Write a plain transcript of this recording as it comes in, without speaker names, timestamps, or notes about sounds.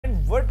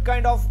what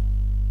kind of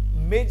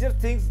major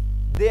things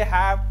they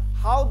have,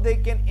 how they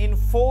can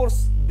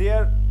enforce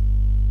their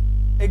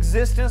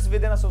existence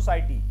within a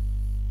society,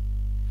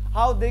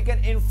 how they can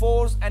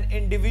enforce an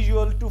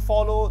individual to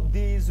follow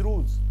these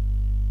rules.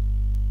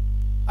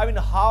 I mean,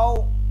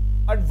 how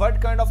and what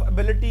kind of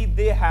ability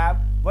they have,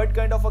 what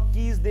kind of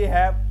keys they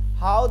have,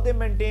 how they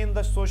maintain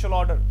the social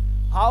order,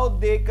 how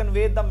they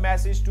convey the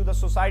message to the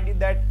society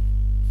that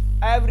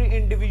every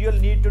individual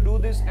need to do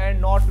this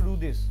and not to do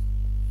this.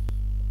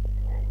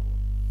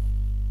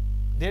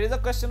 There is a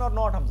question or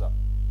not, Hamza?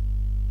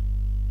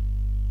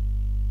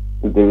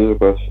 There is a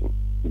question,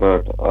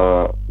 but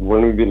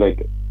wouldn't it be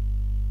like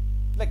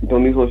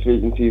don't these social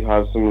agencies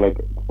have some like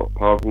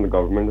power from the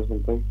government or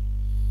something?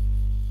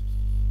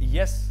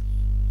 Yes.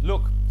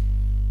 Look,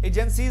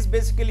 agencies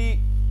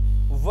basically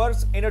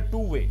works in a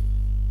two-way.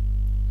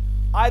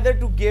 Either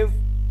to give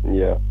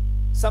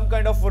some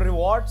kind of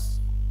rewards,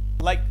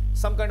 like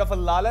some kind of a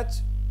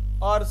lalach,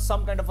 or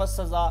some kind of a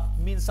saza,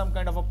 means some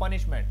kind of a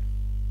punishment.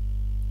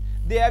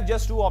 They have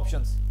just two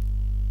options.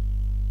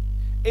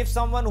 If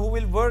someone who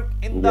will work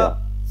in the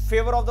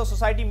favor of the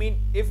society, mean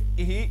if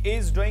he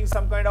is doing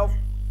some kind of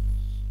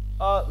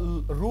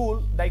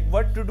rule, like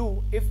what to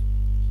do, if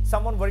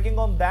someone working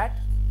on that,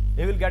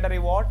 he will get a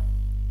reward.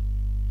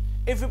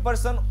 If a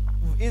person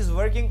is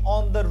working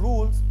on the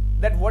rules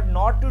that what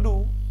not to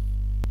do,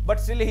 but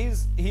still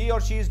he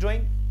or she is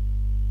doing,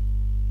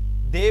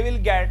 they will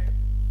get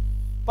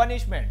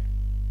punishment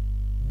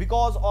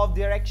because of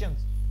their actions.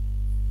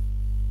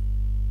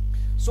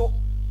 So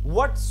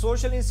what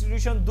social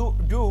institutions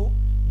do,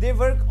 they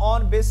work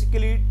on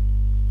basically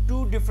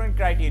two different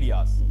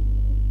criteria.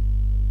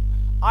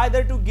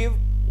 Either to give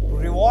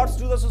rewards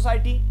to the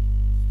society,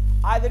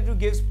 either to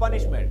give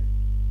punishment.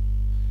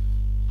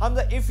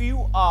 Hamza, if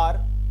you are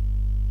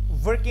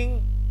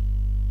working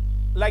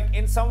like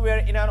in somewhere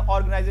in an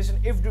organization,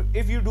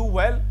 if you do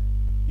well,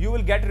 you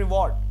will get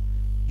reward.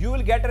 You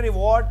will get a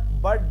reward,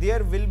 but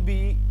there will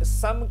be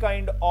some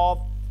kind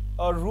of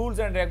rules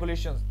and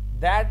regulations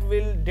that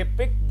will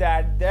depict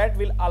that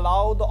will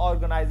allow the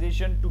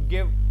organization to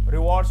give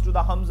rewards to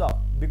the Hamza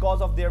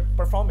because of their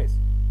performance.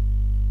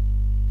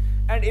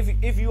 And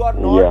if you are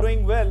not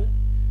doing well,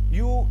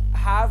 you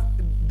have,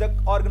 the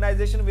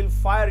organization will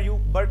fire you,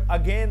 but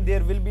again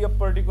there will be a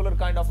particular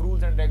kind of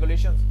rules and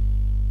regulations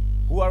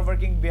who are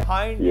working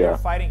behind your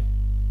firing.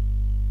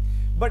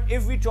 But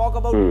if we talk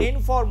about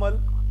informal,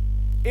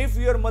 if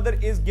your mother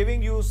is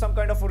giving you some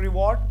kind of a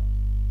reward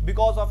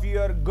because of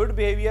your good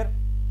behavior,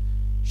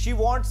 she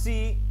won't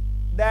see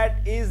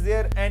that is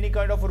there any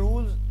kind of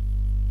rules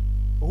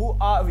who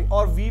are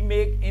or we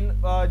make in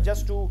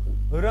just to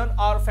run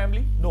our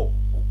family. No.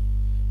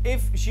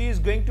 If she is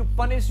going to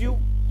punish you,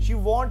 she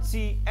won't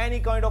see any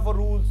kind of a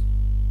rules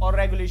or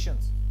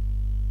regulations.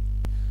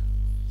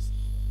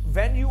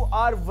 When you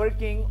are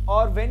working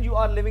or when you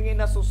are living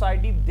in a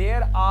society,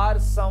 there are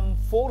some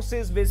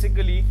forces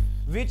basically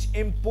which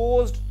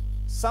imposed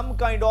some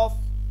kind of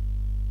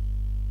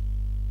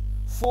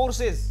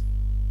forces.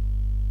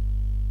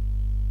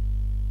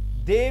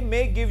 They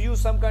may give you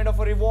some kind of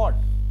a reward,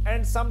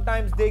 and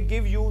sometimes they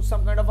give you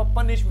some kind of a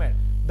punishment.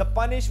 The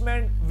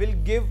punishment will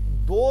give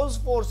those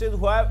forces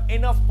who have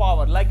enough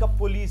power, like a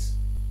police,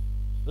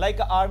 like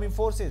a army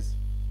forces.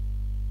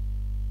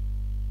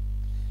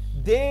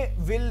 They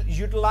will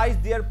utilize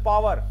their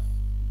power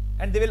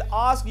and they will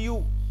ask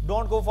you,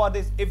 don't go for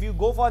this. If you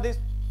go for this,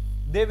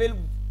 they will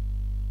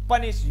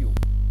punish you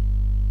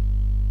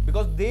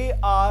because they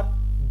are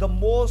the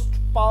most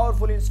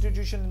powerful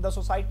institution in the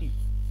society.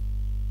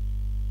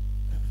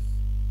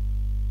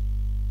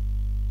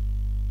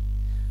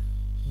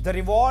 The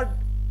reward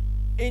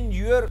in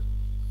your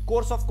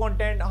course of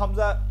content,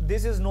 Hamza,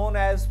 this is known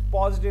as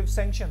positive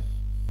sanction.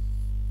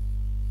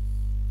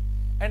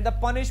 And the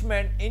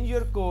punishment in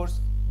your course,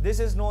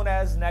 this is known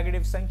as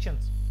negative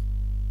sanctions.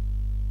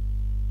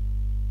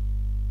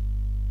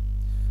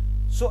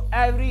 So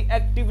every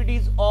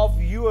activities of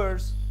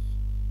yours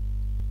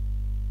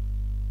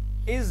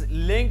is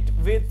linked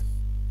with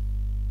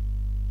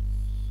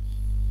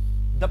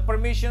the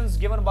permissions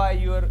given by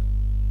your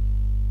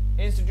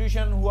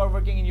institution who are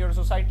working in your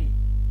society.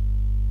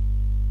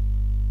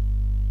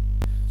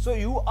 So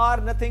you are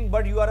nothing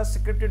but you are a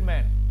scripted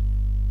man.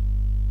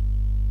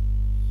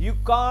 You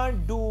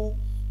can't do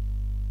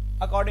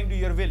according to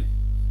your will.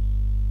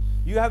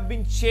 You have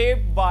been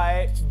shaped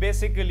by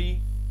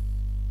basically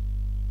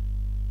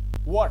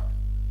what?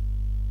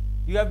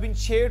 You have been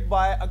shaped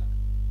by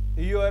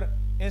your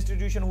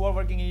institution who are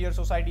working in your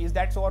society. Is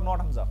that so or not,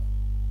 Hamza?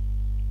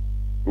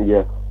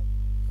 Yes.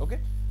 Okay.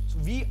 So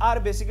we are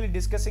basically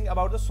discussing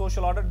about the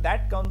social order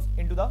that comes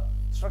into the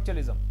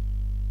structuralism.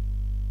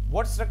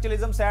 What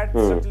structuralism said?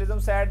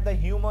 Structuralism said the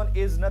human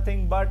is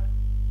nothing but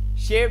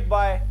shaped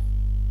by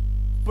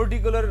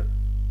particular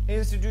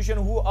institution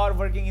who are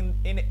working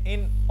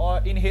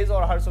in his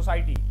or her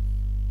society.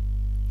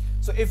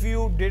 So if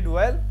you did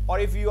well or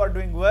if you are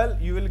doing well,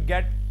 you will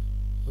get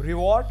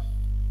reward.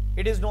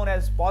 It is known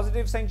as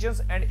positive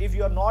sanctions, and if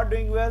you are not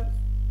doing well,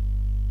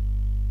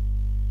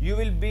 you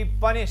will be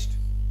punished,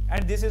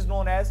 and this is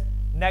known as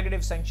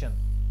negative sanction.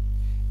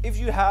 If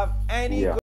you have any